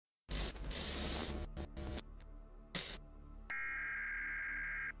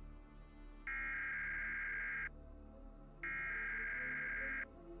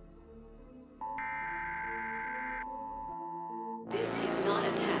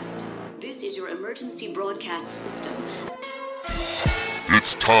This is your emergency broadcast system.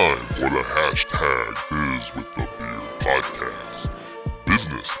 It's time for the hashtag Biz with the Beard podcast.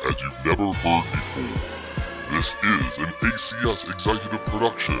 Business as you've never heard before. This is an ACS executive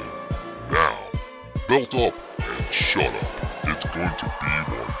production. Now, belt up and shut up. It's going to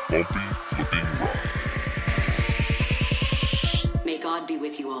be one bumpy, flipping ride. May God be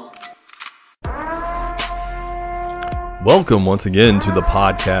with you all. Welcome once again to the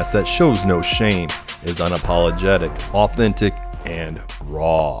podcast that shows no shame, is unapologetic, authentic, and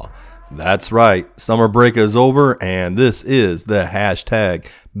raw. That's right, summer break is over, and this is the hashtag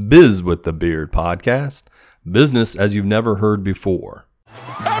Biz with the Beard podcast. Business as you've never heard before.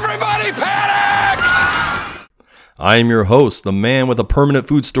 Everybody panic! I am your host, the man with a permanent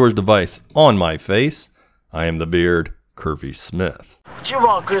food storage device on my face. I am the Beard, Curvy Smith. What you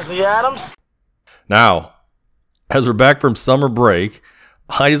want, Grizzly Adams? Now, as we're back from summer break,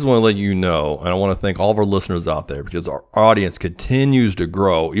 I just want to let you know, and I want to thank all of our listeners out there because our audience continues to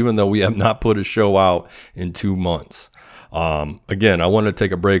grow, even though we have not put a show out in 2 months. Again, I wanted to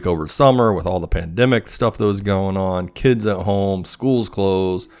take a break over summer with all the pandemic stuff that was going on, kids at home, schools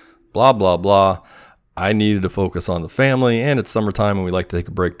closed, blah, blah, blah. I needed to focus on the family, and it's summertime, and we like to take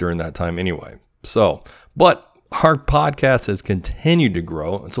a break during that time anyway. So, but our podcast has continued to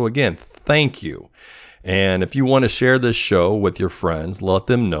grow, and so again, thank you. And if you want to share this show with your friends, let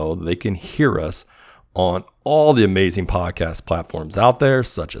them know they can hear us on all the amazing podcast platforms out there,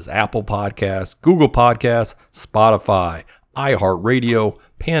 such as Apple Podcasts, Google Podcasts, Spotify, iHeartRadio,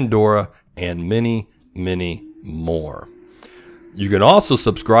 Pandora, and many, many more. You can also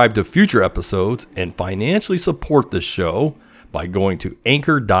subscribe to future episodes and financially support the show by going to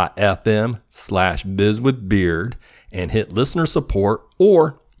anchor.fm/bizwithbeard and hit listener support,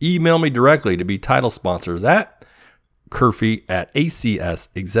 or email me directly to be title sponsors at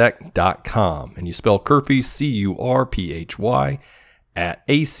curfy@acsexec.com. And you spell Curfy, CURPHY, at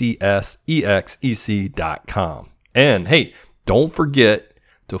acsexec.com. And hey, don't forget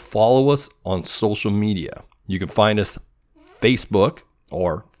to follow us on social media. You can find us Facebook,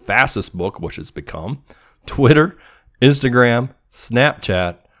 or Fastest Book, which has become, Twitter, Instagram,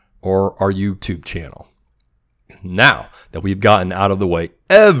 Snapchat, or our YouTube channel. Now that we've gotten out of the way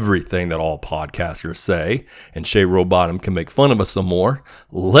everything that all podcasters say, and Shay Rowbottom can make fun of us some more,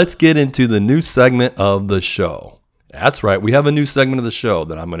 let's get into the new segment of the show. That's right, we have a new segment of the show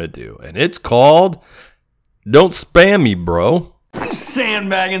that I'm going to do, and it's called Don't Spam Me, Bro. You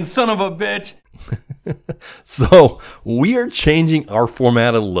sandbagging son of a bitch! So we are changing our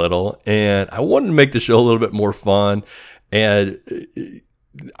format a little, and I wanted to make the show a little bit more fun, and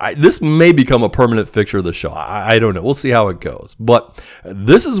this may become a permanent fixture of the show. I don't know. We'll see how it goes. But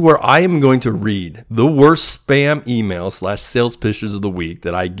this is where I am going to read the worst spam email / sales pitches of the week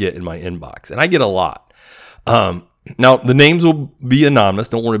that I get in my inbox. And I get a lot. Now, the names will be anonymous.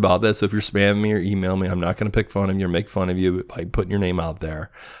 Don't worry about that. So if you're spamming me or email me, I'm not going to pick fun of you or make fun of you by putting your name out there.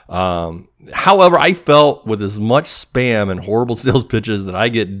 However, I felt with as much spam and horrible sales pitches that I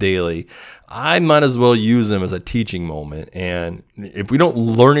get daily, I might as well use them as a teaching moment. And if we don't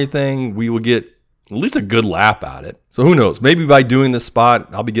learn anything, we will get at least a good laugh at it. So who knows? Maybe by doing this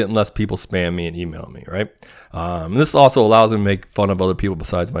spot, I'll be getting less people spam me and email me, right? This also allows me to make fun of other people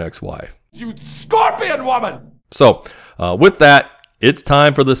besides my ex-wife. You scorpion woman! So with that, it's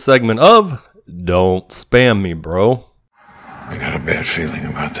time for the segment of Don't Spam Me, Bro. I got a bad feeling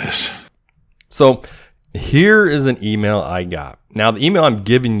about this. So here is an email I got. Now, the email I'm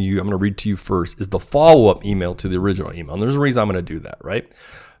giving you, I'm going to read to you first, is the follow-up email to the original email. And there's a reason I'm going to do that, right?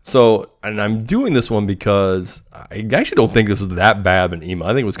 So, and I'm doing this one because I actually don't think this was that bad of an email.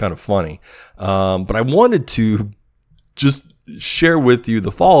 I think it was kind of funny. But I wanted to just share with you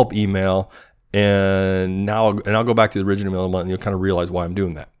the follow-up email, and I'll go back to the original email and you'll kind of realize why I'm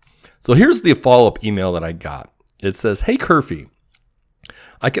doing that. So here's the follow-up email that I got. It says, "Hey, Curfy,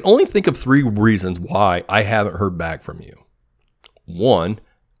 I can only think of 3 reasons why I haven't heard back from you. 1,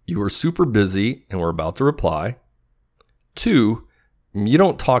 you were super busy and were about to reply. 2, you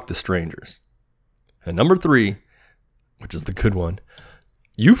don't talk to strangers. And number 3, which is the good one,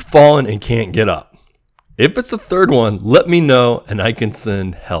 you've fallen and can't get up. If it's the third one, let me know and I can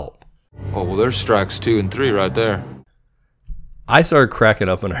send help." Oh, well, there's strikes 2 and 3 right there. I started cracking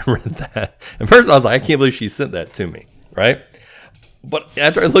up when I read that. At first, I was like, I can't believe she sent that to me, right? But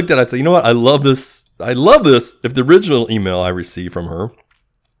after I looked at it, I said, you know what? I love this. I love this if the original email I received from her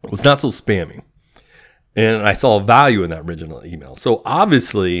was not so spammy. And I saw value in that original email. So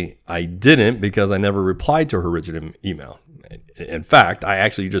obviously, I didn't because I never replied to her original email. In fact, I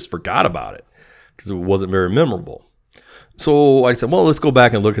actually just forgot about it because it wasn't very memorable. So I said, well, let's go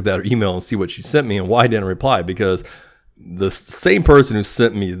back and look at that email and see what she sent me and why I didn't reply, because the same person who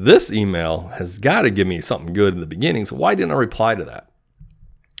sent me this email has got to give me something good in the beginning. So why didn't I reply to that?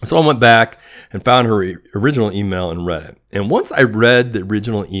 So I went back and found her original email and read it. And once I read the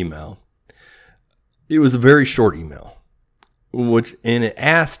original email, it was a very short email, and it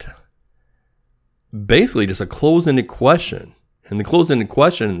asked basically just a closed-ended question. And the closed-ended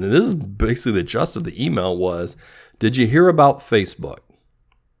question, and this is basically the gist of the email, was, did you hear about Facebook?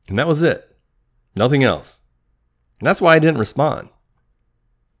 And that was it. Nothing else. And that's why I didn't respond.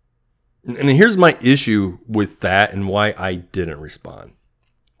 And here's my issue with that and why I didn't respond.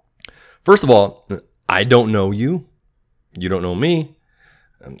 First of all, I don't know you. You don't know me.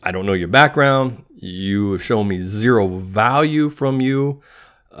 I don't know your background. You have shown me zero value from you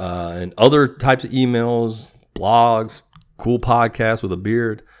and other types of emails, blogs, cool podcasts with a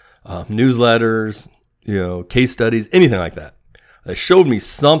beard, newsletters, case studies, anything like that. That showed me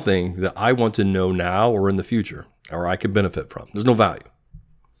something that I want to know now or in the future, or I could benefit from. There's no value.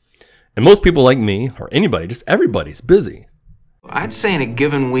 And most people like me, or anybody, just everybody's busy. I'd say in a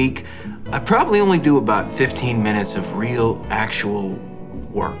given week, I probably only do about 15 minutes of real, actual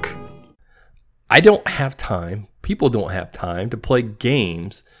work. I don't have time. People don't have time to play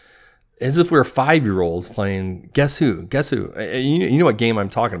games as if we're 5-year-olds playing Guess Who? Guess Who? You know what game I'm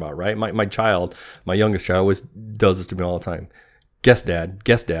talking about, right? My child, my youngest child, always does this to me all the time. Guess Dad,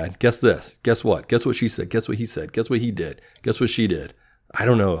 guess Dad, guess this, guess what? Guess what she said, guess what he said, guess what he did, guess what she did. I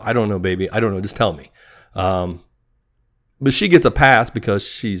don't know, baby. I don't know, just tell me. But she gets a pass because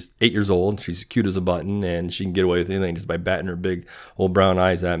she's 8 years old, she's cute as a button, and she can get away with anything just by batting her big old brown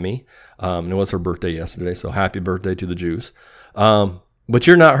eyes at me. And it was her birthday yesterday, so happy birthday to the Jews. But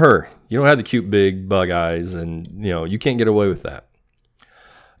you're not her. You don't have the cute big bug eyes, and you can't get away with that.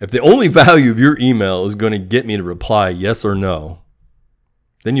 If the only value of your email is going to get me to reply yes or no,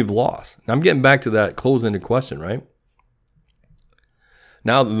 then you've lost. Now, I'm getting back to that closed-ended question, right?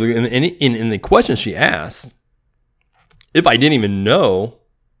 Now, in the question she asked, if I didn't even know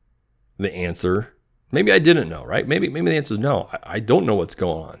the answer, maybe I didn't know, right? Maybe the answer is no. I don't know what's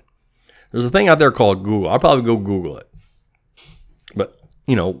going on. There's a thing out there called Google. I'll probably go Google it. But,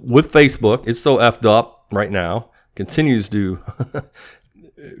 with Facebook, it's so effed up right now, continues to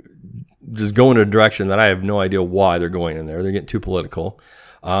just go in a direction that I have no idea why they're going in there. They're getting too political.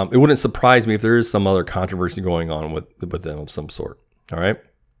 It wouldn't surprise me if there is some other controversy going on with them of some sort. All right.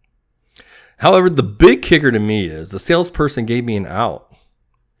 However, the big kicker to me is the salesperson gave me an out.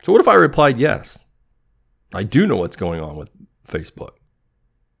 So what if I replied yes? I do know what's going on with Facebook.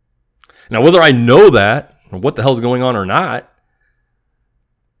 Now, whether I know that or what the hell's going on or not,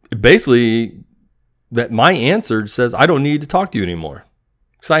 basically that my answer says I don't need to talk to you anymore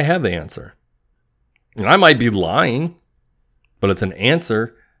because I have the answer. And I might be lying, but it's an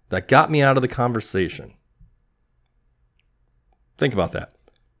answer that got me out of the conversation. Think about that.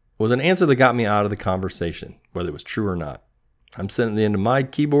 It was an answer that got me out of the conversation, whether it was true or not. I'm sitting at the end of my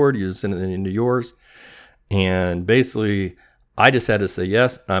keyboard, you're sitting at the end of yours. And basically, I just had to say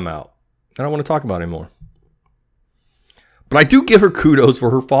yes, I'm out. I don't want to talk about it anymore. But I do give her kudos for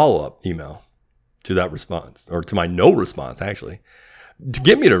her follow-up email to that response, or to my no response, actually, to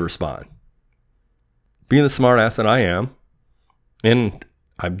get me to respond. Being the smart ass that I am, and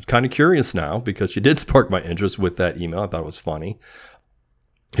I'm kind of curious now because she did spark my interest with that email. I thought it was funny.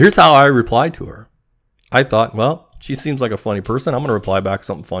 Here's how I replied to her. I thought, well, she seems like a funny person. I'm going to reply back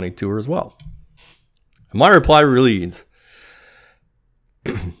something funny to her as well. And my reply reads,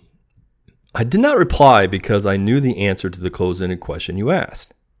 I did not reply because I knew the answer to the closed-ended question you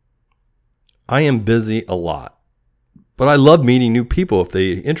asked. I am busy a lot, but I love meeting new people if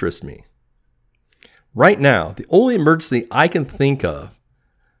they interest me. Right now, the only emergency I can think of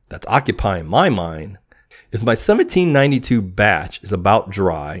that's occupying my mind is my 1792 batch is about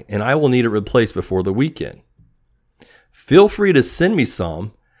dry and I will need it replaced before the weekend. Feel free to send me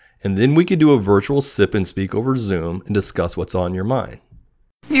some, and then we could do a virtual sip and speak over Zoom and discuss what's on your mind.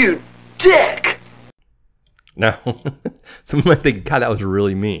 You dick! Now, someone might think, God, that was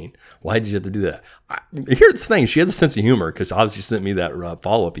really mean. Why did you have to do that? Here's the thing. She has a sense of humor because obviously she sent me that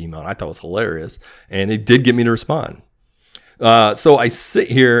follow-up email. And I thought it was hilarious, and it did get me to respond. So I sit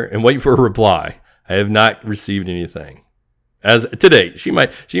here and wait for a reply. I have not received anything. As to date, she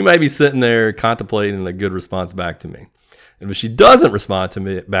might be sitting there contemplating a good response back to me. And if she doesn't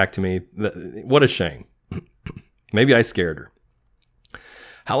respond back to me, what a shame. Maybe I scared her.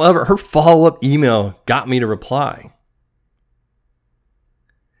 However, her follow-up email got me to reply.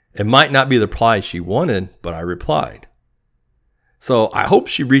 It might not be the reply she wanted, but I replied. So I hope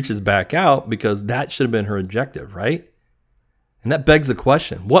she reaches back out because that should have been her objective, right? And that begs the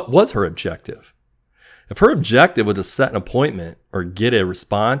question, what was her objective? If her objective was to set an appointment or get a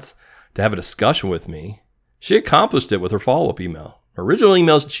response to have a discussion with me, she accomplished it with her follow-up email. Her original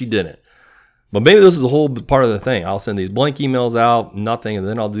emails, she didn't. But maybe this is the whole part of the thing. I'll send these blank emails out, nothing, and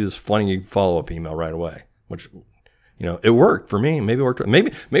then I'll do this funny follow-up email right away, which, it worked for me. Maybe it worked.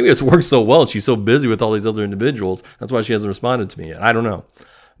 Maybe it's worked so well. She's so busy with all these other individuals. That's why she hasn't responded to me yet. I don't know.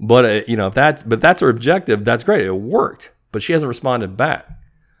 But, if that's her objective, that's great. It worked, but she hasn't responded back.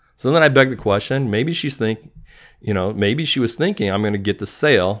 So then I beg the question, maybe she was thinking, I'm going to get the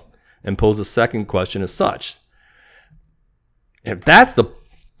sale and pose a second question as such. If that's the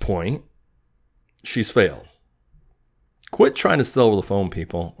point, she's failed. Quit trying to sell over the phone,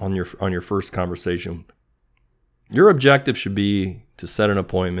 people, on your first conversation. Your objective should be to set an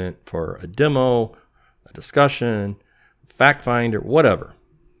appointment for a demo, a discussion, fact finder, whatever.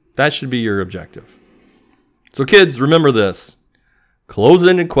 That should be your objective. So kids, remember this.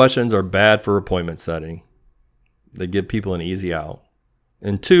 Close-ended questions are bad for appointment setting. They give people an easy out.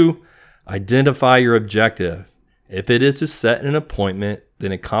 And 2, identify your objective. If it is to set an appointment,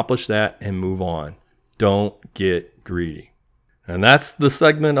 then accomplish that and move on. Don't get greedy. And that's the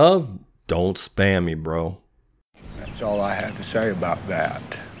segment of Don't Spam Me, Bro. That's all I have to say about that.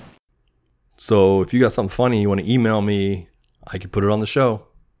 So if you got something funny you want to email me, I could put it on the show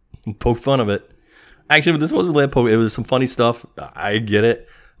and poke fun of it. Actually, this wasn't really a poke. It was some funny stuff. I get it.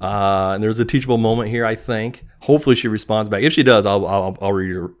 And there's a teachable moment here, I think. Hopefully she responds back. If she does, I'll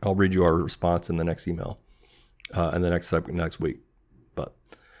read you our response in the next email, in the next week. But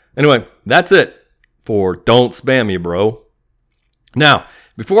anyway, that's it for Don't Spam Me, Bro. Now,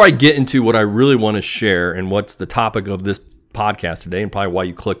 before I get into what I really want to share and what's the topic of this podcast today, and probably why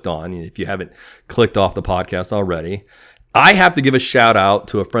you clicked on, if you haven't clicked off the podcast already, I have to give a shout out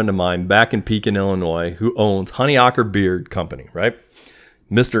to a friend of mine back in Pekin, Illinois, who owns Honeyocker Beard Company, right?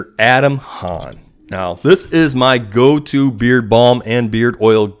 Mr. Adam Hahn. Now, this is my go-to beard balm and beard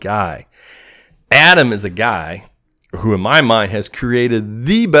oil guy. Adam is a guy who, in my mind, has created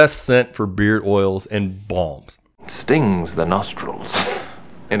the best scent for beard oils and balms. Stings the nostrils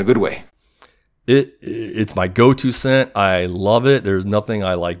in a good way. It's my go-to scent. I love it. There's nothing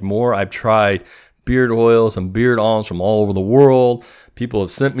I like more. I've tried beard oils and beard balms from all over the world. People have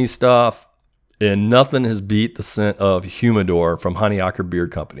sent me stuff, and nothing has beat the scent of Humidor from Honeyocker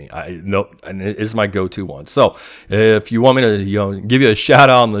Beard Company. And it's my go-to one. So if you want me to give you a shout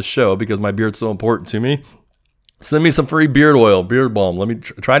out on the show because my beard's so important to me, send me some free beard oil, beard balm. Let me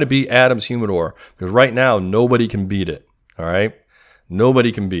try to beat Adam's Humidor because right now nobody can beat it. All right,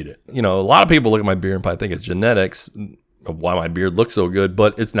 nobody can beat it. A lot of people look at my beard and probably think it's genetics of why my beard looks so good,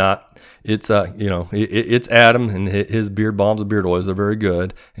 but it's not. It's it's Adam and his beard balms and beard oils are very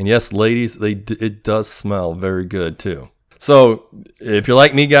good. And yes, ladies, it does smell very good too. So if you're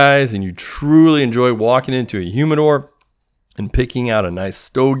like me, guys, and you truly enjoy walking into a Humidor and picking out a nice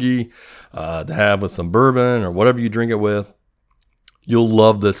stogie to have with some bourbon or whatever you drink it with, you'll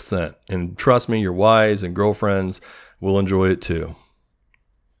love this scent. And trust me, your wives and girlfriends will enjoy it too.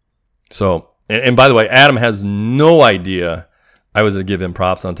 So, and by the way, Adam has no idea I was going to give him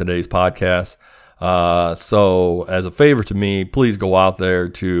props on today's podcast. So as a favor to me, please go out there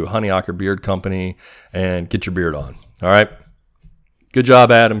to Honeyocker Beard Company and get your beard on. All right. Good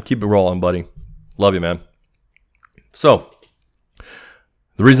job, Adam. Keep it rolling, buddy. Love you, man. So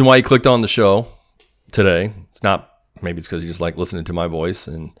the reason why you clicked on the show today, maybe it's because you just like listening to my voice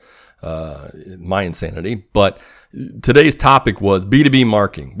and my insanity, but today's topic was B2B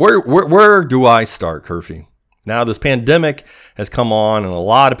marketing. Where do I start, Curfy? Now, this pandemic has come on and a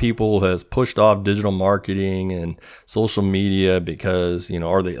lot of people has pushed off digital marketing and social media because,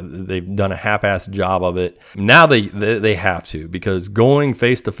 or they've done a half-assed job of it. Now they have to, because going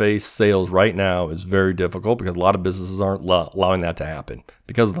face-to-face sales right now is very difficult because a lot of businesses aren't allowing that to happen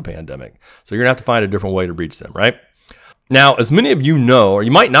because of the pandemic. So you're going to have to find a different way to reach them, right? Now, as many of you know, or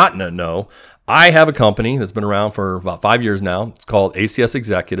you might not know, I have a company that's been around for about 5 years now. It's called ACS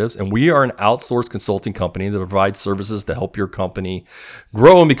Executives, and we are an outsourced consulting company that provides services to help your company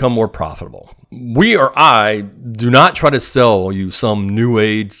grow and become more profitable. I do not try to sell you some new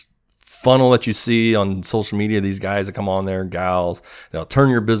age funnel that you see on social media. These guys that come on there and gals, they'll turn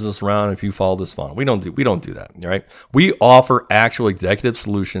your business around if you follow this funnel. We don't do that, right? We offer actual executive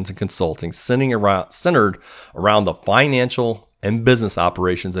solutions and consulting centered around the financial and business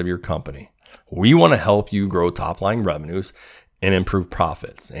operations of your company. We want to help you grow top-line revenues and improve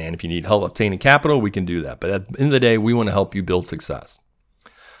profits. And if you need help obtaining capital, we can do that. But at the end of the day, we want to help you build success.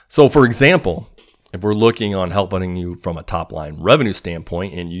 So, for example, If we're looking on helping you from a top line revenue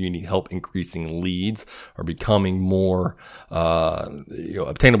standpoint and you need help increasing leads or becoming more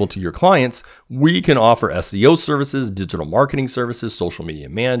obtainable to your clients, we can offer SEO services, digital marketing services, social media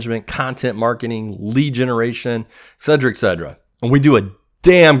management, content marketing, lead generation, et cetera, et cetera. And we do a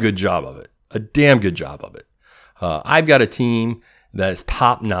damn good job of it. I've got a team that is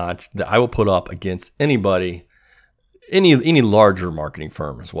top notch that I will put up against anybody, any larger marketing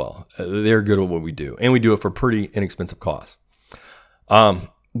firm as well. They're good at what we do, and we do it for pretty inexpensive costs. But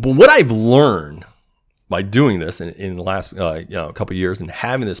what I've learned by doing this in the last couple of years and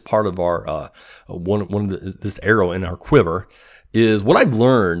having this part of our this arrow in our quiver is what I've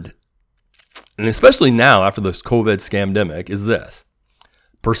learned, and especially now after this COVID scamdemic, is this: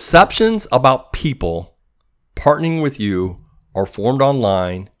 perceptions about people partnering with you are formed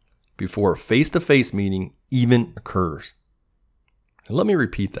online before a face-to-face meeting even occurs. And let me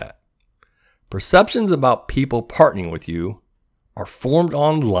repeat that. Perceptions about people partnering with you are formed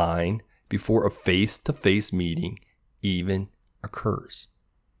online before a face-to-face meeting even occurs.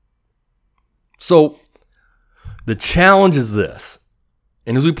 So the challenge is this,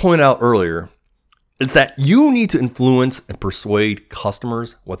 and as we pointed out earlier, is that you need to influence and persuade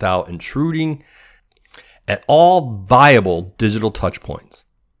customers without intruding at all viable digital touch points.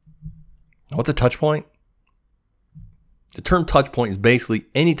 Now, what's a touch point? The term touch point is basically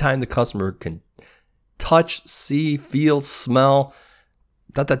any time the customer can touch, see, feel, smell,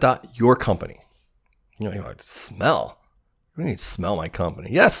 your company. You're like, smell? You need to smell my company.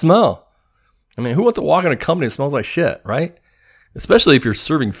 Yeah, smell. I mean, who wants to walk in a company that smells like shit, right? Especially if you're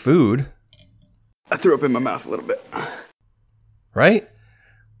serving food. I threw up in my mouth a little bit. Right?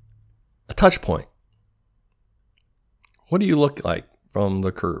 A touch point. What do you look like from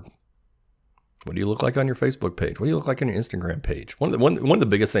the curb? What do you look like on your Facebook page? What do you look like on your Instagram page? One of the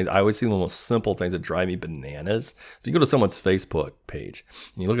biggest things, I always see the most simple things that drive me bananas. If you go to someone's Facebook page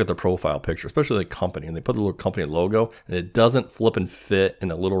and you look at their profile picture, especially the company, and they put the little company logo, and it doesn't flip and fit in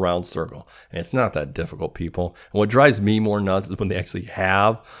the little round circle. And it's not that difficult, people. And what drives me more nuts is when they actually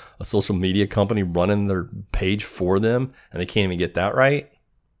have a social media company running their page for them, and they can't even get that right.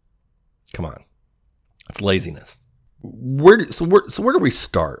 Come on. It's laziness. Where do we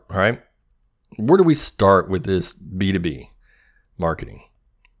start, all right? Where do we start with this B2B marketing?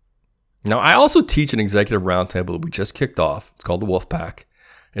 Now, I also teach an executive roundtable that we just kicked off. It's called the Wolf Pack.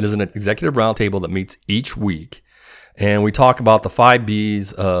 It is an executive roundtable that meets each week, and we talk about the 5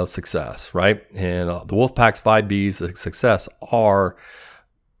 B's of success, right? And the Wolf Pack's 5 B's of success are,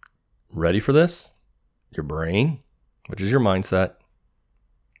 ready for this? Your brain, which is your mindset.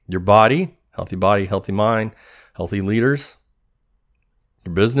 Your body, healthy mind, healthy leaders.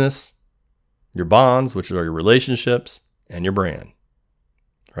 Your business. Your bonds, which are your relationships, and your brand,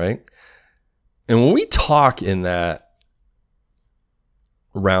 right? And when we talk in that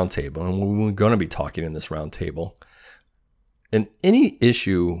roundtable, and we're going to be talking in this roundtable, in any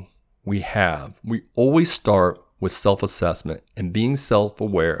issue we have, we always start with self-assessment and being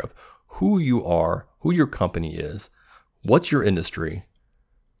self-aware of who you are, who your company is, what's your industry,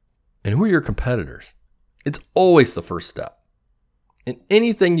 and who are your competitors. It's always the first step. In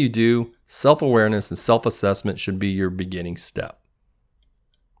anything you do, self-awareness and self-assessment should be your beginning step.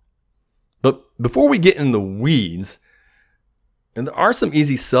 But before we get in the weeds, and there are some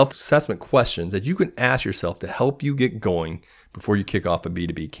easy self-assessment questions that you can ask yourself to help you get going before you kick off a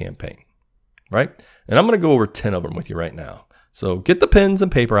B2B campaign, right? And I'm going to go over 10 of them with you right now. So get the pens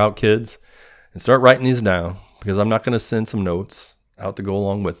and paper out, kids, and start writing these down, because I'm not going to send some notes out to go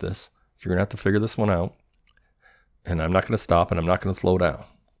along with this. You're going to have to figure this one out. And I'm not going to stop, and I'm not going to slow down.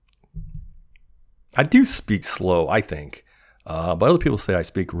 I do speak slow, I think. But other people say I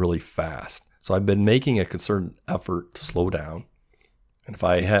speak really fast. So I've been making a concerted effort to slow down. And if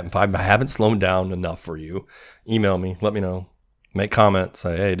I haven't slowed down enough for you, email me, let me know. Make comments,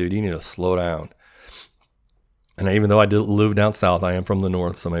 say, hey, dude, you need to slow down. And even though I did live down south, I am from the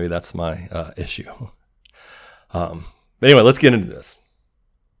north, so maybe that's my issue. But anyway, let's get into this.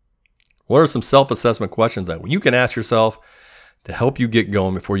 What are some self-assessment questions that you can ask yourself to help you get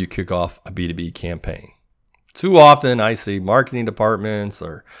going before you kick off a B2B campaign? Too often I see marketing departments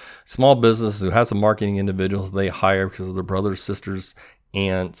or small businesses who have some marketing individuals they hire because of their brothers, sisters,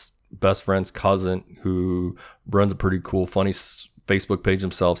 aunts, best friend's cousin who runs a pretty cool, funny Facebook page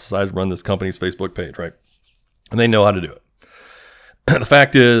themselves, decides to run this company's Facebook page, right? And they know how to do it. The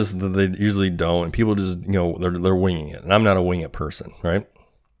fact is that they usually don't, and people just, they're winging it. And I'm not a wing it person, right?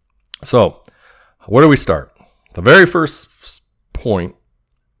 So, where do we start? The very first point,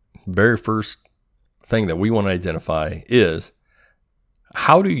 very first thing that we want to identify is,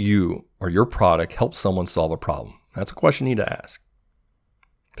 how do you or your product help someone solve a problem? That's a question you need to ask.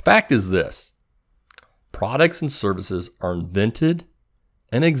 The fact is this: products and services are invented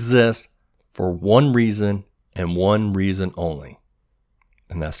and exist for one reason and one reason only,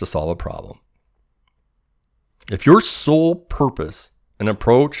 and that's to solve a problem. If your sole purpose and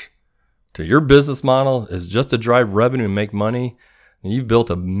approach to your business model is just to drive revenue and make money, then you've built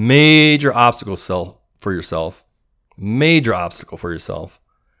a major obstacle for yourself, because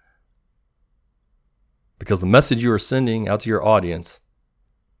the message you are sending out to your audience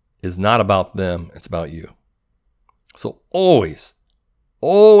is not about them, it's about you. So always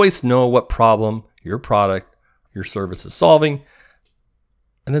know what problem your product, your service is solving,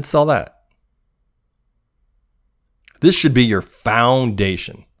 and then sell that. This should be your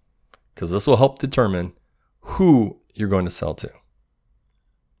foundation, because this will help determine who you're going to sell to.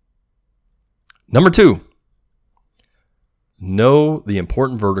 Number 2, know the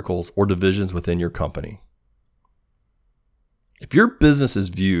important verticals or divisions within your company. If your business is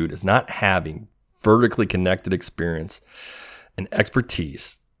viewed as not having vertically connected experience and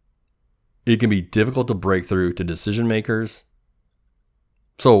expertise, it can be difficult to break through to decision makers.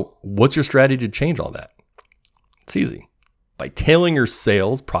 So what's your strategy to change all that? It's easy. By tailoring your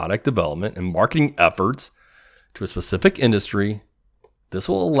sales, product development, and marketing efforts to a specific industry, this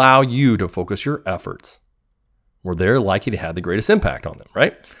will allow you to focus your efforts where they're likely to have the greatest impact on them,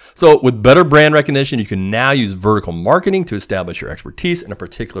 right? So with better brand recognition, you can now use vertical marketing to establish your expertise in a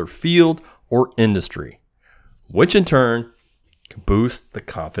particular field or industry, which in turn can boost the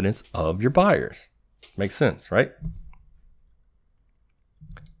confidence of your buyers. Makes sense, right?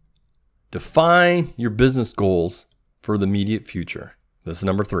 Define your business goals for the immediate future. This is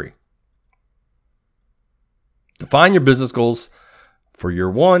number 3. Define your business goals for year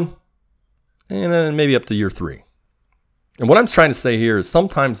 1 and then maybe up to year 3. And what I'm trying to say here is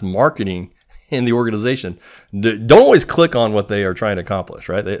sometimes marketing in the organization don't always click on what they are trying to accomplish,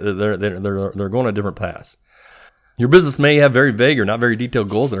 right? They're going on different paths. Your business may have very vague or not very detailed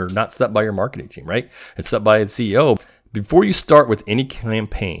goals that are not set by your marketing team, right? It's set by its CEO. Before you start with any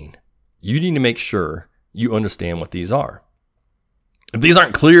campaign, you need to make sure you understand what these are. If these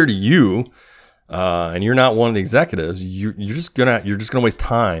aren't clear to you, and you're not one of the executives, you're just gonna waste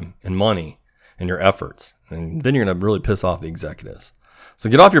time and money and your efforts, and then you're gonna really piss off the executives. So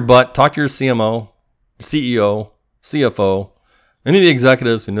get off your butt, talk to your CMO, CEO, CFO, any of the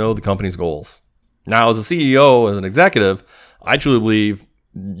executives who know the company's goals. Now, as a CEO, as an executive, I truly believe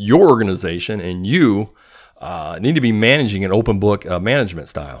your organization and you need to be managing an open book management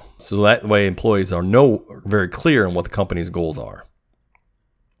style. So that way employees are very clear on what the company's goals are.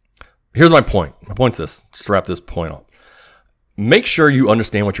 Here's my point. My point's this, just to wrap this point up. Make sure you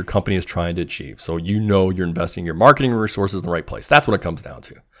understand what your company is trying to achieve. So you know you're investing your marketing resources in the right place. That's what it comes down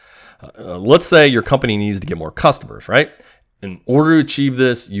to. Let's say your company needs to get more customers, right? In order to achieve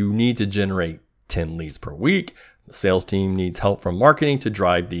this, you need to generate 10 leads per week. The sales team needs help from marketing to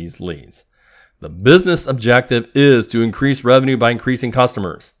drive these leads. The business objective is to increase revenue by increasing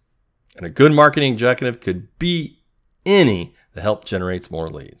customers. And a good marketing executive could be any that help generates more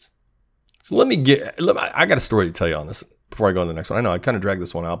leads. So I got a story to tell you on this before I go on to the next one. I know I kind of dragged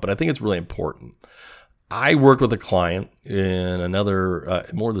this one out, but I think it's really important. I worked with a client in another,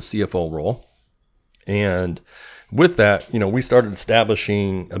 more of the CFO role. And with that, we started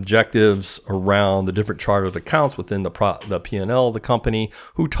establishing objectives around the different chart of accounts within the P&L of the company,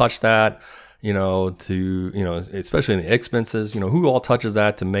 who touched that, especially in the expenses, who all touches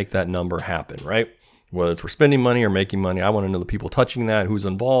that to make that number happen, right? Whether it's we're spending money or making money, I want to know the people touching that, who's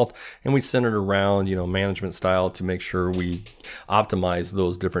involved, and we center it around, management style to make sure we optimize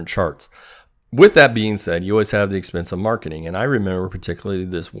those different charts. With that being said, you always have the expense of marketing. And I remember particularly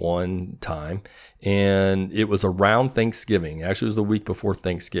this one time, and it was around Thanksgiving. Actually, it was the week before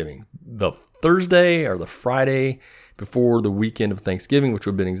Thanksgiving. The Thursday or the Friday before the weekend of Thanksgiving, which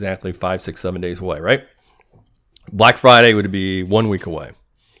would have been exactly 5, 6, 7 days away, right? Black Friday would be 1 week away.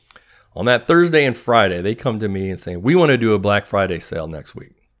 On that Thursday and Friday, they come to me and say, we want to do a Black Friday sale next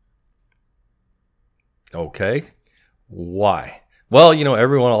week. Okay. Why? Well,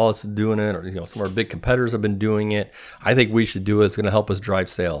 everyone else is doing it, or, some of our big competitors have been doing it. I think we should do it. It's going to help us drive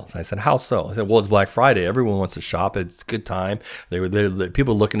sales. I said, how so? I said, well, it's Black Friday. Everyone wants to shop. It's a good time.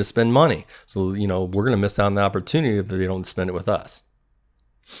 People are looking to spend money. So, we're going to miss out on the opportunity if they don't spend it with us.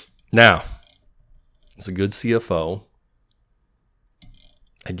 Now, it's a good CFO.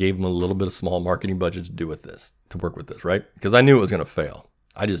 I gave him a little bit of small marketing budget to work with this, right? Because I knew it was going to fail.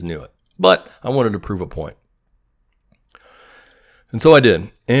 I just knew it. But I wanted to prove a point. And so I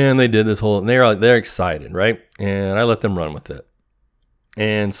did. And they did this whole, and they're excited, right? And I let them run with it.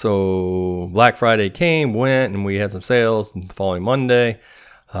 And so Black Friday came, went, and we had some sales. And the following Monday,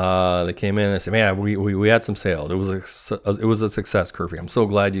 they came in and they said, man, we had some sales. It was a success, Kirby. I'm so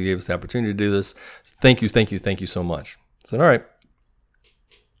glad you gave us the opportunity to do this. Thank you so much. I said, all right.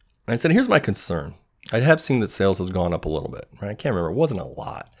 And I said, here's my concern. I have seen that sales has gone up a little bit. Right? I can't remember. It wasn't a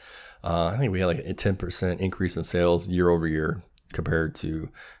lot. I think we had like a 10% increase in sales year over year compared to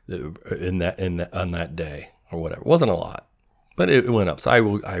on that day or whatever. It wasn't a lot, but it went up. So I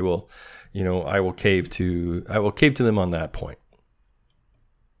will cave to them on that point.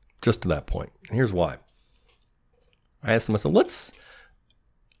 Just to that point. And here's why. I asked them, I said, what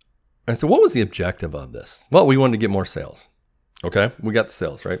was the objective of this? Well, we wanted to get more sales. Okay. We got the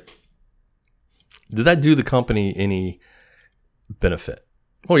sales, right? Did that do the company any benefit?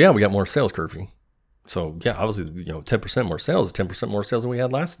 Oh yeah, we got more sales, Kirby. So yeah, obviously, 10% more sales is 10% more sales than we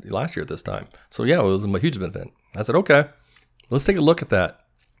had last year at this time. So yeah, it was a huge benefit. I said, okay, let's take a look at that.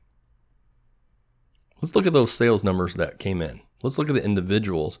 Let's look at those sales numbers that came in. Let's look at the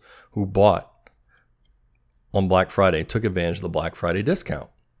individuals who bought on Black Friday, took advantage of the Black Friday discount.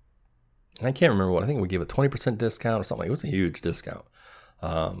 And I can't remember what, I think we gave a 20% discount or something. It was a huge discount.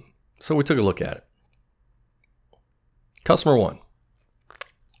 So we took a look at it. Customer 1.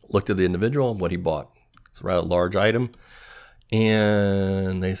 Looked at the individual, what he bought. It's a rather large item.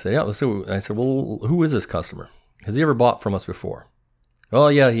 And they said, yeah, let's see. I said, well, who is this customer? Has he ever bought from us before? Oh,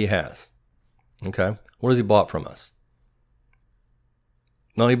 yeah, he has. Okay. What has he bought from us?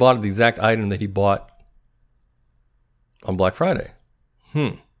 No, he bought the exact item that he bought on Black Friday.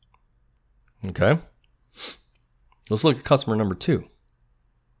 Okay. Let's look at customer number 2.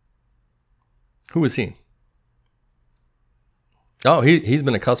 Who is he? Oh, he's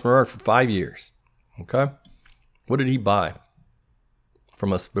been a customer for 5 years. Okay. What did he buy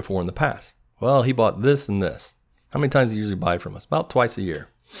from us before in the past? Well, he bought this and this. How many times does he usually buy from us? About twice a year.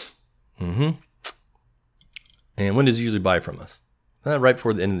 And when does he usually buy from us? Right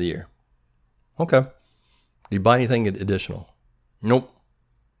before the end of the year. Okay. Did he buy anything additional? Nope.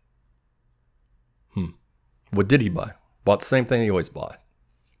 What did he buy? Bought the same thing he always bought.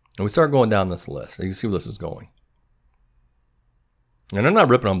 And we start going down this list. You can see where this is going. And I'm not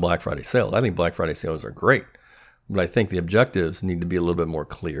ripping on Black Friday sales. I think Black Friday sales are great. But I think the objectives need to be a little bit more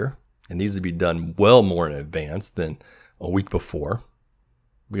clear. It needs to be done well more in advance than a week before.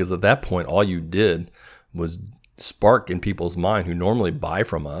 Because at that point, all you did was spark in people's mind who normally buy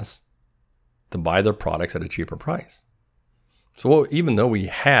from us to buy their products at a cheaper price. So even though we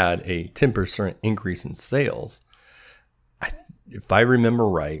had a 10% increase in sales, if I remember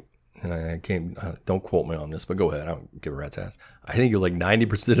right, and I can't, don't quote me on this, but go ahead. I don't give a rat's ass. I think like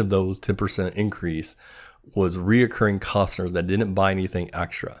 90% of those 10% increase was reoccurring customers that didn't buy anything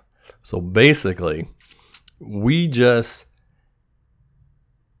extra. So basically, we just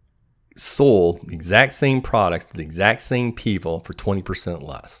sold the exact same products to the exact same people for 20%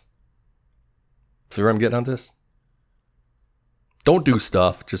 less. See where I'm getting on this? Don't do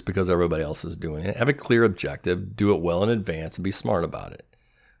stuff just because everybody else is doing it. Have a clear objective, do it well in advance, and be smart about it.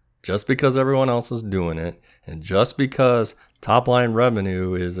 Just because everyone else is doing it, and just because top line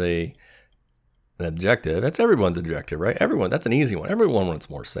revenue is an objective, that's everyone's objective, right? That's an easy one. Everyone wants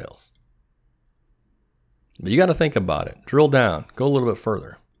more sales. But you got to think about it. Drill down. Go a little bit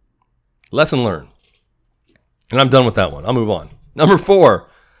further. Lesson learned. And I'm done with that one. I'll move on. Number 4.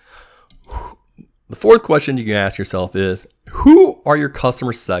 The fourth question you can ask yourself is, who are your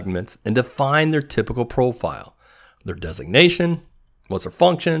customer segments, and define their typical profile, their designation, what's their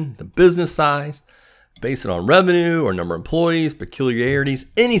function, the business size, base it on revenue or number of employees, peculiarities,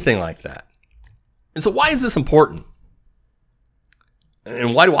 anything like that. And so why is this important?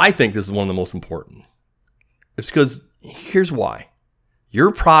 And why do I think this is one of the most important? It's because here's why.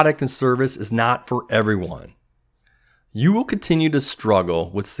 Your product and service is not for everyone. You will continue to struggle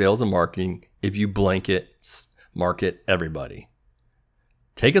with sales and marketing if you blanket market everybody.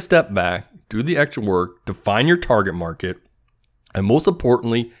 Take a step back, do the extra work, define your target market, and most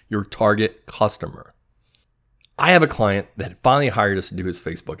importantly, your target customer. I have a client that finally hired us to do his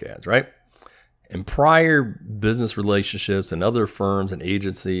Facebook ads, right? In prior business relationships and other firms and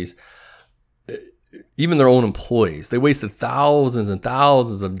agencies, even their own employees, they wasted thousands and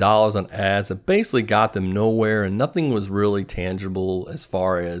thousands of dollars on ads that basically got them nowhere, and nothing was really tangible as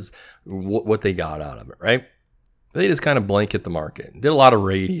far as what they got out of it, right? They just kind of blanket the market. Did a lot of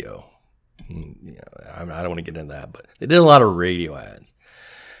radio. I don't want to get into that, but they did a lot of radio ads.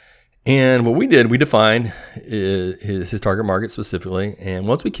 And what we did, we defined his target market specifically. And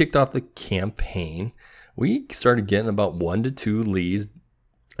once we kicked off the campaign, we started getting about 1 to 2 leads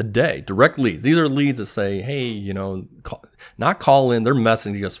a day. Direct leads. These are leads that say, hey, not call in. They're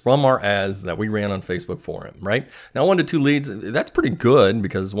messaging us from our ads that we ran on Facebook for him, right? Now, 1 to 2 leads, that's pretty good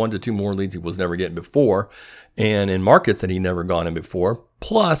because 1 to 2 more leads he was never getting before, and in markets that he never gone in before.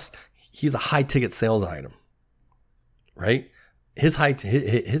 Plus, he's a high ticket sales item, right?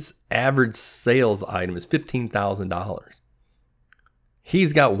 His average sales item is $15,000.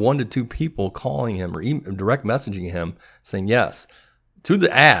 He's got 1 to 2 people calling him or even direct messaging him saying yes to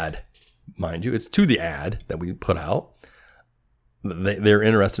the ad. Mind you, it's to the ad that we put out. They're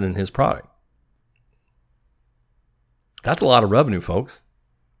interested in his product. That's a lot of revenue, folks.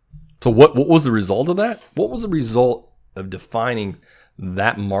 So what was the result of that? What was the result of defining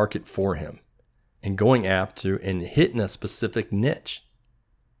that market for him and going after and hitting a specific niche?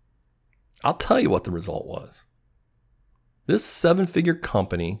 I'll tell you what the result was. This 7-figure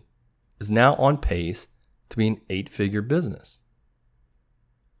company is now on pace to be an 8-figure business.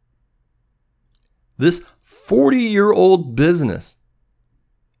 This 40-year-old business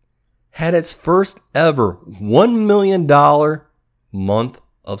had its first ever $1 million month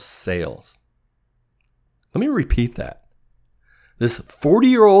of sales. Let me repeat that. This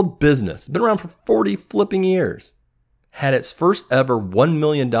 40-year-old business, been around for 40 flipping years, had its first ever $1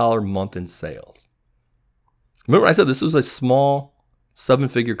 million month in sales. Remember I said this was a small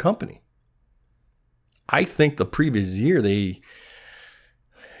 7-figure company. I think the previous year they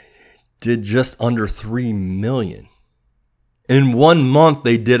did just under 3 million. In 1 month,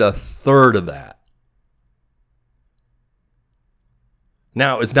 they did a third of that.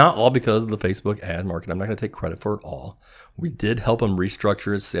 Now, it's not all because of the Facebook ad market. I'm not going to take credit for it all. We did help him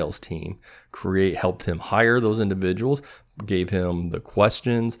restructure his sales team, helped him hire those individuals, gave him the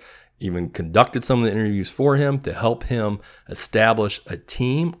questions, even conducted some of the interviews for him to help him establish a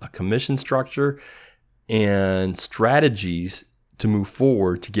team, a commission structure, and strategies to move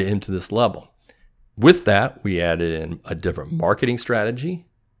forward to get him to this level. With that, we added in a different marketing strategy.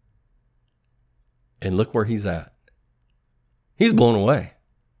 And look where he's at. He's blown away.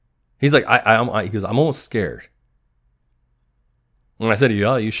 He's like, he goes, I'm almost scared. And I said,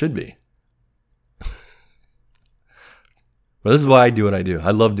 yeah, you should be. But this is why I do what I do.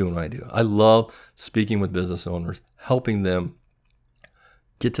 I love doing what I do. I love speaking with business owners, helping them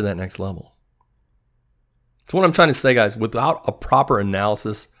get to that next level. So what I'm trying to say, guys, without a proper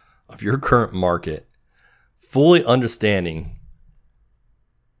analysis of your current market, fully understanding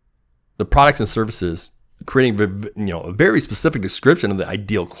the products and services, creating a very specific description of the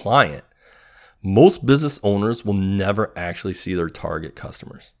ideal client, most business owners will never actually see their target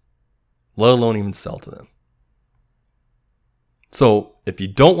customers, let alone even sell to them. So if you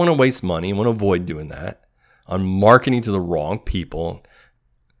don't want to waste money and want to avoid doing that on marketing to the wrong people,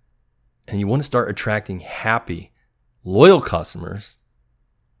 and you want to start attracting happy, loyal customers,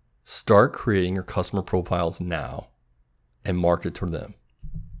 start creating your customer profiles now and market to them.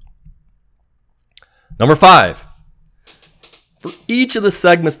 Number 5, for each of the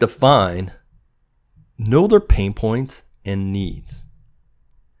segments defined, know their pain points and needs.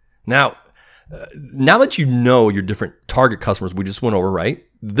 Now that you know your different target customers we just went over, right?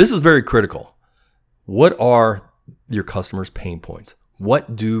 This is very critical. What are your customers' pain points?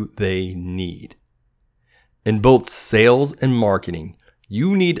 What do they need? In both sales and marketing,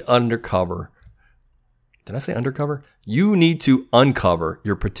 you need to uncover. Did I say undercover? You need to uncover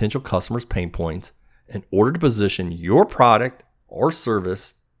your potential customers' pain points in order to position your product or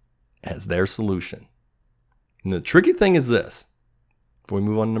service as their solution. And the tricky thing is this. Before we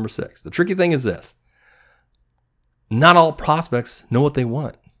move on to number 6, the tricky thing is this. Not all prospects know what they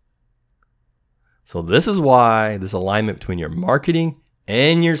want. So this is why this alignment between your marketing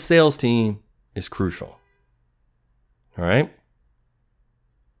and your sales team is crucial. All right?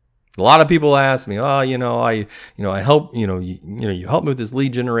 A lot of people ask me, I help, you help me with this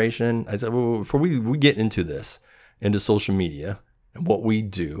lead generation. I said, well, before we get into social media and what we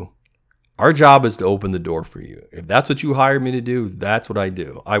do, our job is to open the door for you. If that's what you hired me to do, that's what I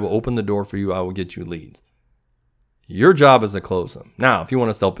do. I will open the door for you. I will get you leads. Your job is to close them. Now, if you want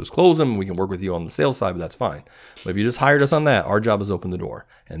us to help us close them, we can work with you on the sales side, but that's fine. But if you just hired us on that, our job is to open the door.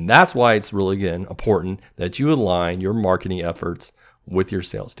 And that's why it's really, again, important that you align your marketing efforts with your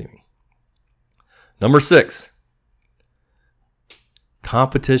sales team. Number 6,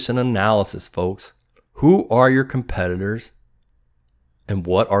 competition analysis, folks. Who are your competitors and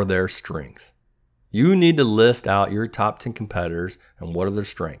what are their strengths? You need to list out your top 10 competitors and what are their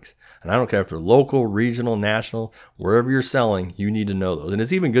strengths. And I don't care if they're local, regional, national, wherever you're selling, you need to know those. And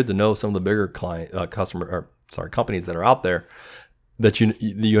it's even good to know some of the bigger companies that are out there that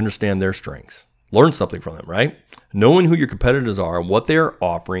you understand their strengths. Learn something from them, right? Knowing who your competitors are and what they're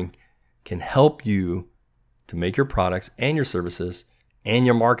offering can help you to make your products and your services and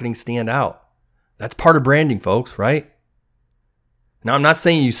your marketing stand out. That's part of branding, folks, right? Now, I'm not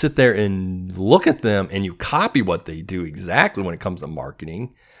saying you sit there and look at them and you copy what they do exactly when it comes to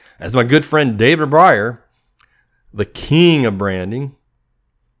marketing. As my good friend David Breyer, the king of branding,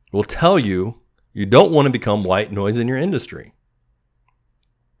 will tell you, you don't want to become white noise in your industry.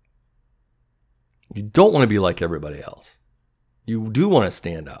 You don't want to be like everybody else. You do want to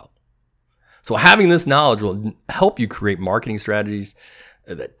stand out. So having this knowledge will help you create marketing strategies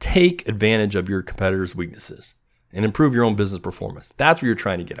that take advantage of your competitors' weaknesses and improve your own business performance. That's what you're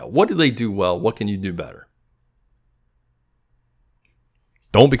trying to get at. What do they do well? What can you do better?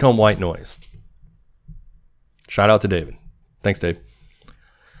 Don't become white noise. Shout out to David. Thanks, Dave.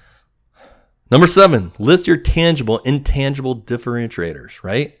 Number 7, list your tangible, intangible differentiators,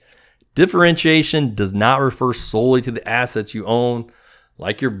 right? Differentiation does not refer solely to the assets you own,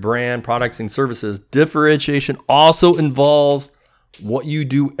 like your brand, products, and services. Differentiation also involves what you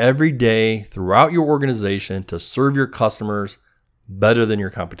do every day throughout your organization to serve your customers better than your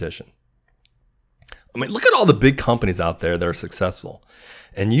competition. I mean, look at all the big companies out there that are successful,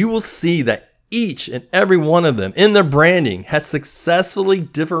 and you will see that each and every one of them in their branding has successfully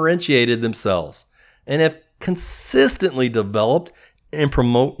differentiated themselves and have consistently developed and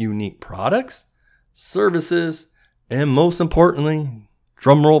promote unique products, services, and most importantly,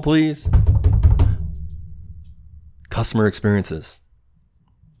 drum roll please, customer experiences.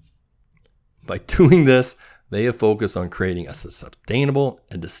 By doing this, they have focused on creating a sustainable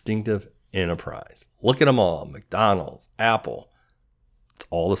and distinctive enterprise. Look at them all, McDonald's, Apple, it's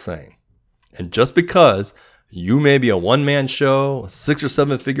all the same. And just because you may be a one-man show, a 6 or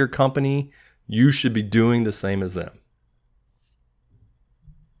 7 figure company, you should be doing the same as them.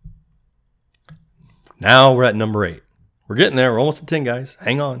 Now we're at number 8. We're getting there. We're almost at 10, guys.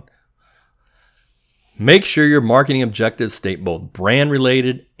 Hang on. Make sure your marketing objectives state both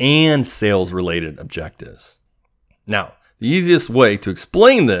brand-related and sales-related objectives. Now, the easiest way to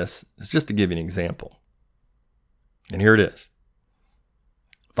explain this is just to give you an example. And here it is.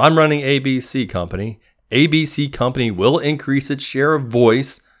 If I'm running ABC Company will increase its share of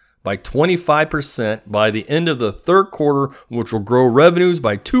voice by 25% by the end of the third quarter, which will grow revenues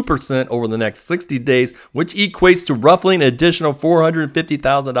by 2% over the next 60 days, which equates to roughly an additional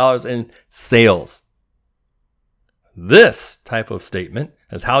 $450,000 in sales. This type of statement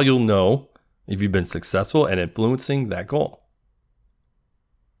is how you'll know if you've been successful at influencing that goal.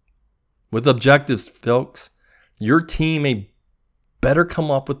 With objectives, folks, your team may better come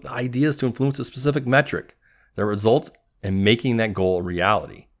up with ideas to influence a specific metric that results in making that goal a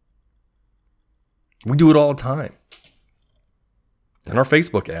reality. We do it all the time. In our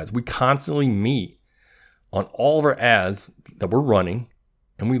Facebook ads, we constantly meet on all of our ads that we're running,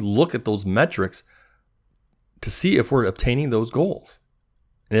 and we look at those metrics to see if we're obtaining those goals.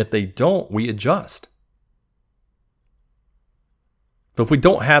 And if they don't, we adjust. But if we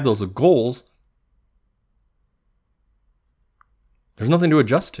don't have those goals, there's nothing to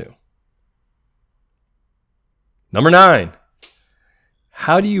adjust to. Number 9,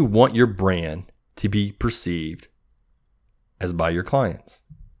 how do you want your brand to be perceived as by your clients?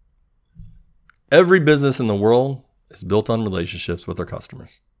 Every business in the world is built on relationships with their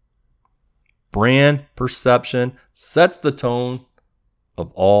customers. Brand perception sets the tone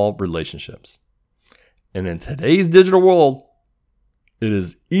of all relationships. And in today's digital world, it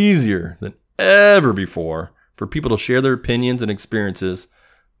is easier than ever before for people to share their opinions and experiences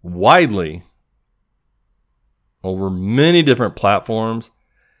widely over many different platforms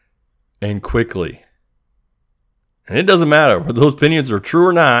and quickly. And it doesn't matter whether those opinions are true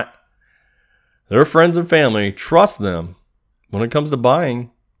or not. Their friends and family trust them when it comes to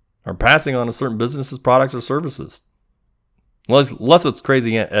buying or passing on a certain business's products or services. Unless it's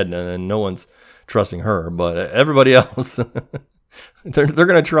crazy Aunt Edna and no one's trusting her, but everybody else, they're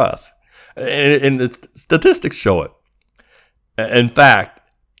going to trust. And the statistics show it. In fact,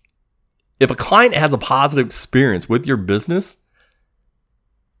 if a client has a positive experience with your business,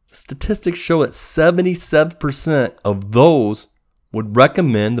 statistics show that 77% of those would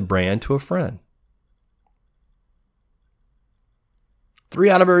recommend the brand to a friend. 3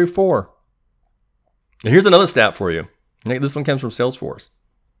 out of every 4. And here's another stat for you. This one comes from Salesforce.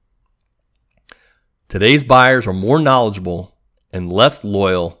 Today's buyers are more knowledgeable and less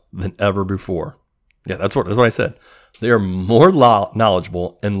loyal than ever before. Yeah, that's what I said. They are more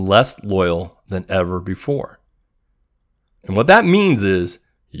knowledgeable and less loyal than ever before. And what that means is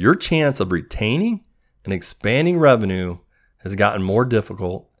your chance of retaining and expanding revenue has gotten more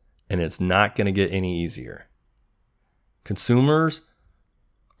difficult and it's not going to get any easier. Consumers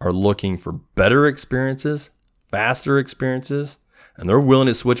are looking for better experiences, faster experiences, and they're willing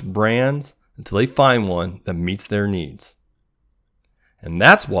to switch brands until they find one that meets their needs. And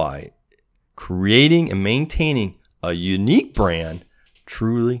that's why creating and maintaining a unique brand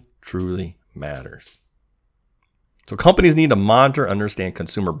truly, truly matters. So companies need to monitor, understand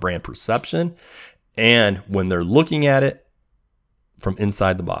consumer brand perception, and when they're looking at it from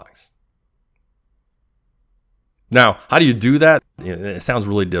inside the box. Now, how do you do that? It sounds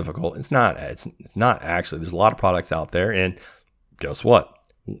really difficult. It's not actually. There's a lot of products out there, and guess what?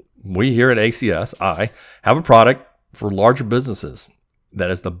 We here at ACS, I have a product for larger businesses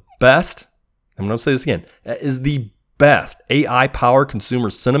that is the best. I'm going to say this again. That is the best AI-powered consumer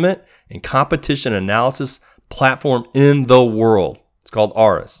sentiment and competition analysis platform in the world. It's called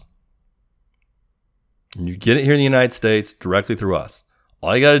Aris. And you get it here in the United States directly through us.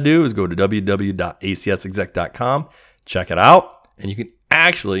 All you got to do is go to www.acsexec.com, check it out, and you can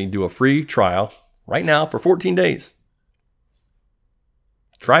actually do a free trial right now for 14 days.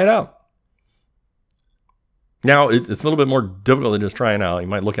 Try it out. Now, it's a little bit more difficult than just trying out. You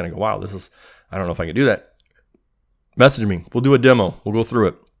might look at it and go, wow, I don't know if I can do that. Message me. We'll do a demo. We'll go through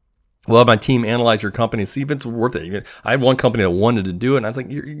it. We'll have my team analyze your company, see if it's worth it. I had one company that wanted to do it, and I was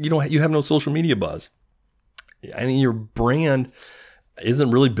like, you have no social media buzz. I mean, your brand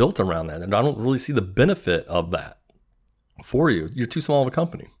isn't really built around that. And I don't really see the benefit of that for you. You're too small of a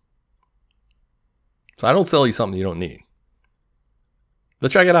company. So I don't sell you something you don't need.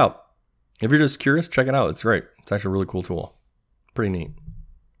 But check it out. If you're just curious, check it out. It's great. It's actually a really cool tool. Pretty neat.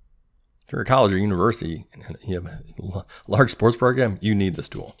 If you're at college or university and you have a large sports program, you need this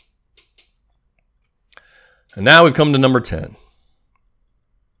tool. And now we've come to number 10.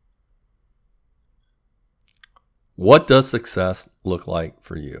 What does success look like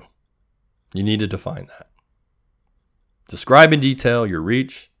for you? You need to define that. Describe in detail your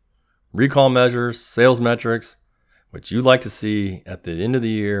reach, recall measures, sales metrics, which you'd like to see at the end of the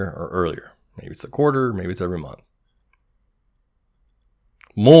year or earlier. Maybe it's a quarter, maybe it's every month.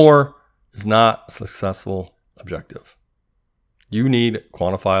 More is not a successful objective. You need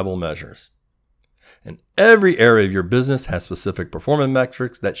quantifiable measures. And every area of your business has specific performance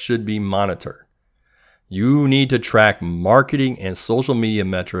metrics that should be monitored. You need to track marketing and social media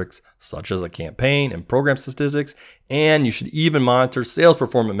metrics such as a campaign and program statistics, and you should even monitor sales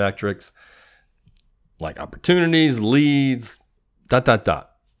performance metrics like opportunities, leads, ...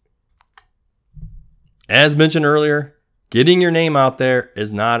 As mentioned earlier, getting your name out there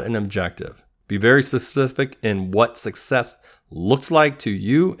is not an objective. Be very specific in what success looks like to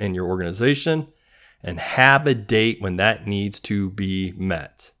you and your organization, and have a date when that needs to be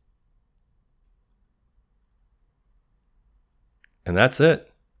met. And that's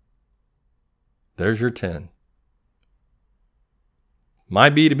it. There's your 10. My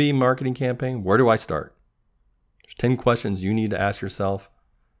B2B marketing campaign, where do I start? There's 10 questions you need to ask yourself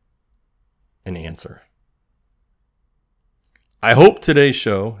and answer. I hope today's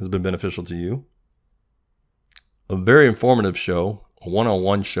show has been beneficial to you. A very informative show, a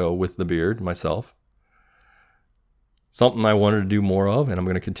one-on-one show with the Beard, myself. Something I wanted to do more of, and I'm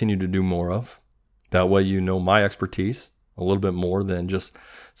going to continue to do more of. That way you know my expertise a little bit more than just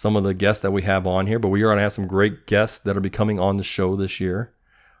some of the guests that we have on here. But we are going to have some great guests that will be coming on the show this year.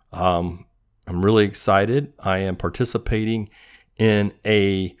 I'm really excited. I am participating in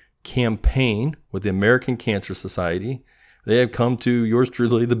a campaign with the American Cancer Society. They have come to yours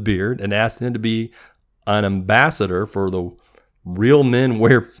truly, the Beard, and asked him to be an ambassador for the Real Men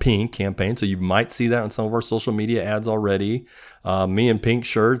Wear Pink campaign. So you might see that on some of our social media ads already. Me in pink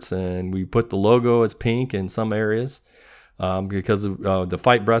shirts, and we put the logo as pink in some areas because of the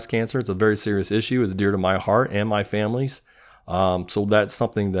fight breast cancer. It's a very serious issue. It's dear to my heart and my family's. So that's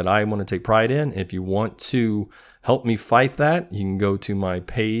something that I want to take pride in. If you want to help me fight that, you can go to my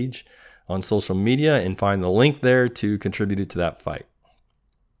page on social media and find the link there to contribute to that fight.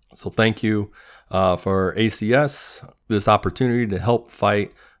 So thank you for ACS, this opportunity to help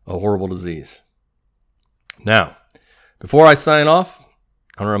fight a horrible disease. Now, before I sign off,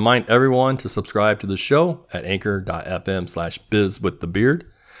 I want to remind everyone to subscribe to the show at anchor.fm/bizwiththebeard.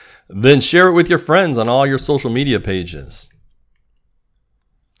 Then share it with your friends on all your social media pages.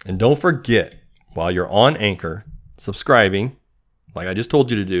 And don't forget, while you're on Anchor, subscribing, like I just told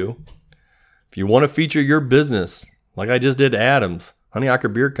you to do. If you want to feature your business, like I just did Adams, Honey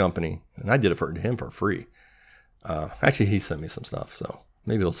Ocker Beard Company, and I did it for him for free. Actually, he sent me some stuff, so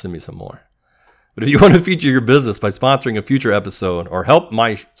maybe he'll send me some more. But if you want to feature your business by sponsoring a future episode or help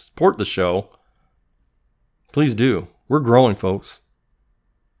support the show, please do. We're growing, folks.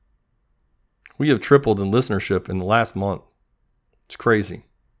 We have tripled in listenership in the last month. It's crazy.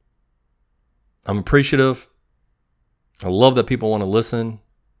 I'm appreciative. I love that people want to listen.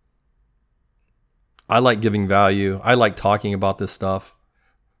 I like giving value. I like talking about this stuff.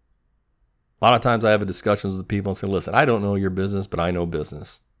 A lot of times I have discussions with people and say, listen, I don't know your business, but I know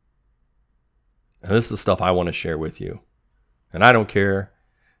business. And this is the stuff I want to share with you. And I don't care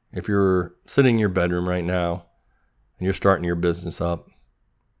if you're sitting in your bedroom right now and you're starting your business up,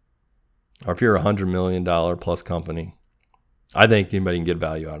 or if you're a $100 million plus company. I think anybody can get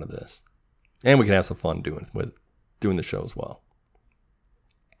value out of this. And we can have some fun doing the show as well.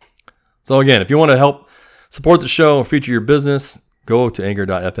 So again, if you want to help support the show or feature your business, go to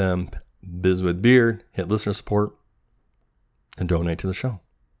anchor.fm Biz with Beard, hit listener support, and donate to the show.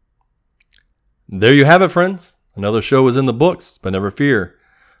 There you have it, friends. Another show is in the books, but never fear.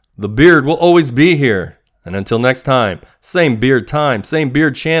 The Beard will always be here. And until next time, same beard time, same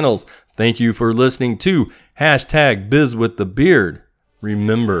beard channels. Thank you for listening to #Biz with the Beard.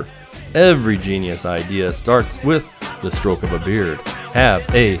 Remember, every genius idea starts with the stroke of a beard. Have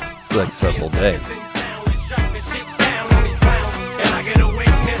a successful day.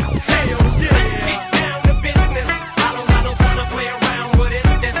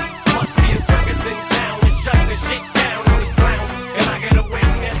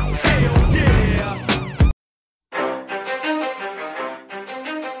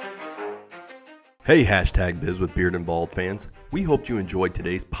 Hey, #Biz with Beard and Bald fans. We hoped you enjoyed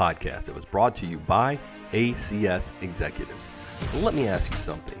today's podcast. It was brought to you by ACS Executives. Well, let me ask you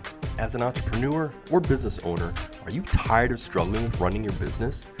something. As an entrepreneur or business owner, are you tired of struggling with running your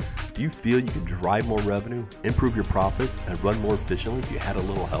business? Do you feel you could drive more revenue, improve your profits, and run more efficiently if you had a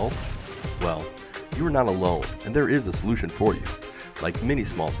little help? Well, you are not alone, and there is a solution for you. Like many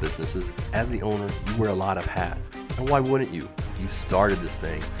small businesses, as the owner, you wear a lot of hats. And why wouldn't you? You started this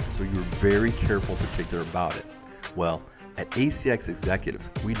thing, so you're very careful and particular about it. Well, at ACS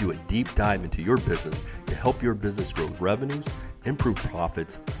Executives, we do a deep dive into your business to help your business grow revenues, improve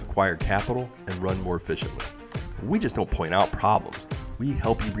profits, acquire capital, and run more efficiently. We just don't point out problems. We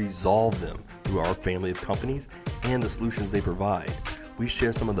help you resolve them through our family of companies and the solutions they provide. We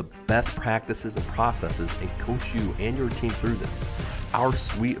share some of the best practices and processes and coach you and your team through them. Our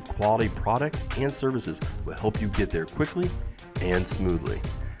suite of quality products and services will help you get there quickly and smoothly.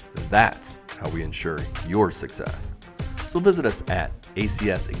 That's how we ensure your success. So visit us at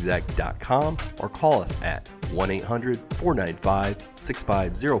acsexec.com or call us at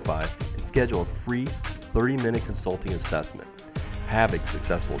 1-800-495-6505 and schedule a free 30-minute consulting assessment. Have a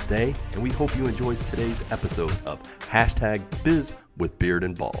successful day, and we hope you enjoyed today's episode of #Biz with Beard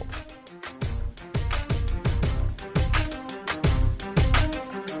and Bald.